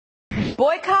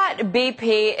Boycott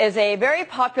BP is a very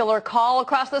popular call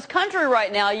across this country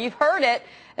right now. You've heard it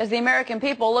as the American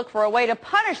people look for a way to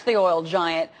punish the oil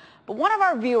giant. But one of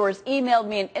our viewers emailed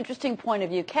me an interesting point of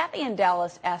view. Kathy in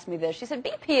Dallas asked me this. She said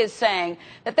BP is saying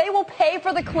that they will pay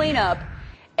for the cleanup.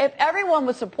 If everyone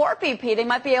would support BP, they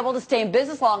might be able to stay in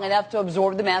business long enough to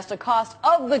absorb the massive cost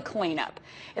of the cleanup.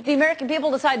 If the American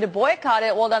people decide to boycott it,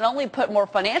 it will not only put more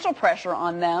financial pressure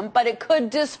on them, but it could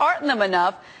dishearten them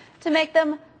enough to make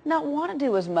them not want to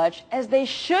do as much as they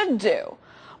should do.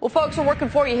 Well, folks, we're working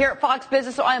for you here at Fox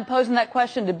Business, so I am posing that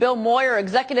question to Bill Moyer,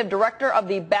 Executive Director of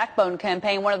the Backbone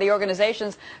Campaign, one of the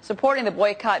organizations supporting the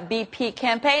Boycott BP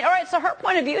campaign. All right, so her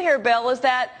point of view here, Bill, is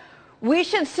that we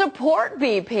should support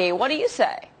BP. What do you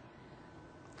say?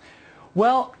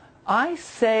 Well, I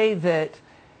say that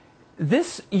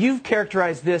you've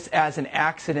characterized this as an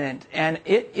accident, and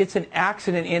it's an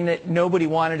accident in that nobody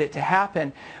wanted it to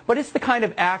happen, but it's the kind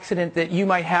of accident that you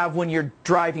might have when you're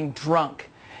driving drunk.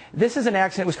 This is an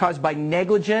accident that was caused by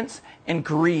negligence and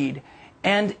greed.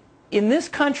 And in this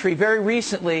country, very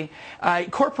recently,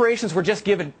 corporations were just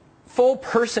given full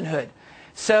personhood.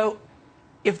 So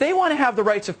if they want to have the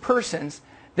rights of persons,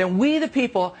 then we, the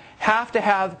people, have to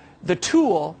have the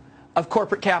tool of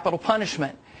corporate capital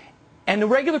punishment. And the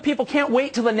regular people can't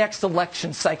wait till the next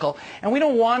election cycle. And we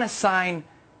don't want to sign,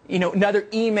 another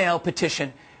email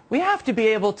petition. We have to be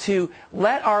able to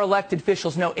let our elected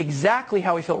officials know exactly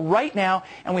how we feel right now,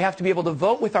 and we have to be able to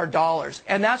vote with our dollars.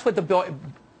 And that's what the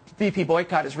BP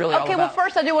boycott is really all about. Okay, well,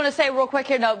 first I do want to say real quick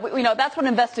here, that's what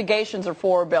investigations are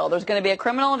for, Bill. There's going to be a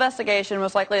criminal investigation,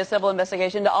 most likely a civil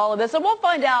investigation into all of this, and we'll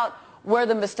find out where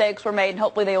the mistakes were made, and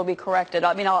hopefully they will be corrected.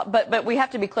 But we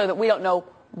have to be clear that we don't know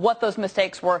what those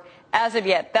mistakes were as of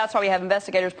yet. That's why we have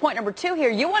investigators. Point number two here,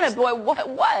 you want to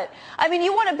what? I mean,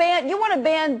 you want to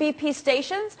ban BP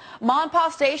stations, mom and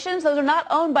pop stations. Those are not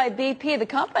owned by BP, the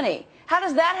company. How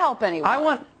does that help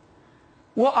anyone?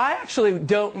 Well, I actually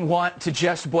don't want to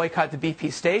just boycott the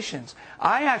BP stations.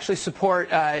 I actually support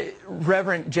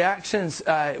Reverend Jackson's,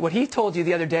 what he told you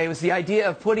the other day was the idea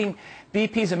of putting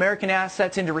BP's American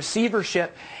assets into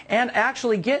receivership and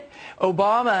actually get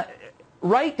Obama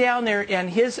right down there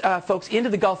and his folks into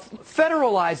the Gulf,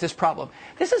 federalize this problem.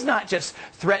 This is not just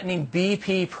threatening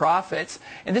BP profits,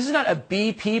 and this is not a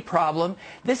BP problem.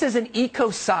 This is an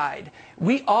ecocide.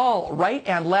 We all, right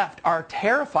and left, are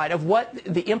terrified of what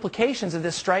the implications of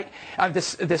this strike, of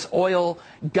this oil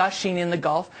gushing in the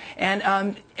Gulf,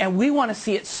 and we want to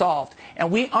see it solved.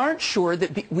 And we aren't sure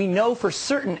that we know for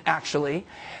certain, actually,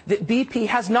 that BP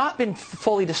has not been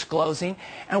fully disclosing.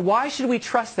 And why should we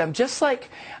trust them? Just like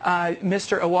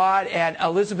Mr. Awad and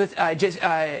Elizabeth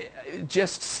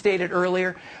just stated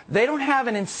earlier, they don't have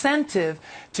an incentive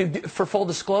for full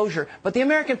disclosure. But the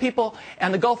American people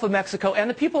and the Gulf of Mexico and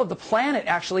the people of the planet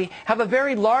actually have a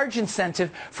very large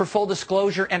incentive for full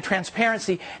disclosure and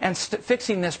transparency and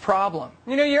fixing this problem.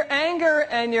 Your anger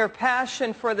and your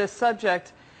passion for this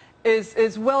subject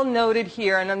is well noted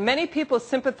here, and many people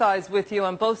sympathize with you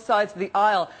on both sides of the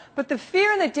aisle. But the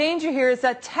fear and the danger here is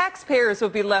that taxpayers will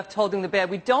be left holding the bag.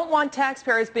 We don't want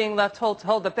taxpayers being left to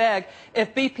hold the bag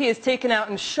if BP is taken out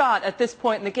and shot at this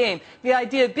point in the game. The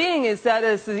idea being is that,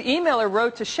 as the emailer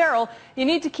wrote to Cheryl, you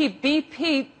need to keep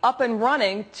BP up and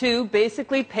running to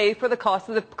basically pay for the cost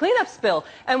of the cleanup spill.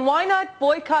 And why not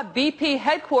boycott BP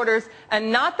headquarters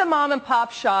and not the mom and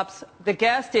pop shops, the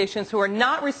gas stations, who are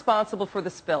not responsible for the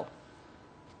spill?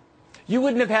 You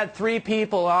wouldn't have had 3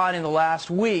 people on in the last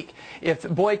week if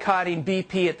boycotting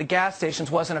BP at the gas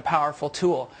stations wasn't a powerful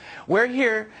tool. We're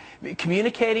here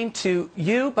communicating to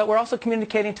you, but we're also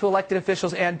communicating to elected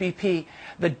officials and BP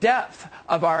the depth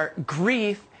of our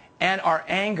grief and our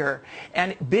anger.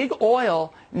 And big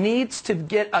oil needs to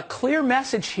get a clear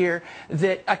message here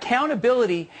that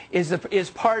accountability is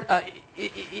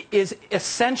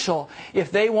essential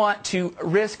if they want to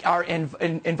risk our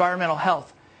environmental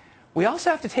health. We also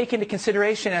have to take into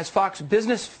consideration, as Fox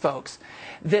Business folks,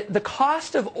 that the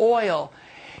cost of oil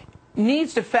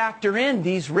needs to factor in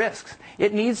these risks.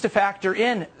 It needs to factor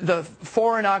in the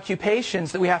foreign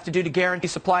occupations that we have to do to guarantee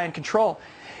supply and control.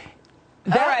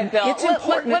 All right, Bill. It's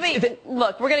important.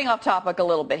 Look, we're getting off topic a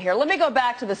little bit here. Let me go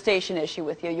back to the station issue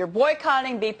with you. You're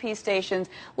boycotting BP stations.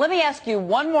 Let me ask you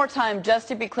one more time, just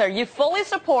to be clear. You fully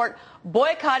support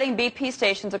boycotting BP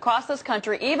stations across this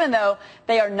country, even though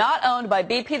they are not owned by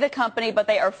BP, the company, but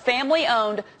they are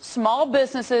family-owned, small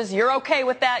businesses. You're okay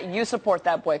with that? You support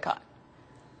that boycott?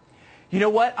 You know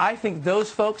what? I think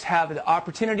those folks have the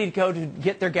opportunity to go to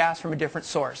get their gas from a different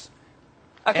source.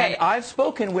 Okay. And I've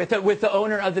spoken with the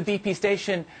owner of the BP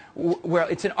station, where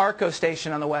it's an ARCO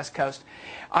station on the West Coast.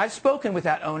 I've spoken with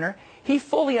that owner. He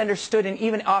fully understood and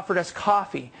even offered us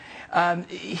coffee.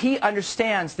 He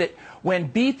understands that when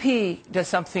BP does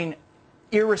something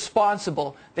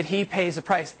irresponsible, that he pays a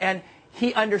price. And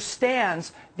he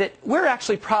understands that we're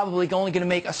actually probably only going to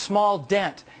make a small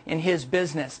dent in his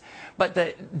business. But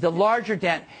the larger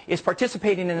dent is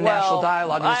participating in the national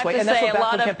dialogue in this way. And that's what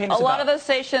Backbone Campaign is about. A lot of those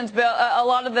stations, Bill, a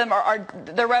lot of them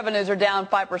their revenues are down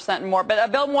 5% and more.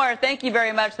 But Bill Moyer, thank you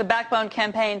very much, the Backbone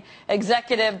Campaign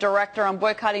Executive Director on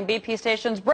boycotting BP stations.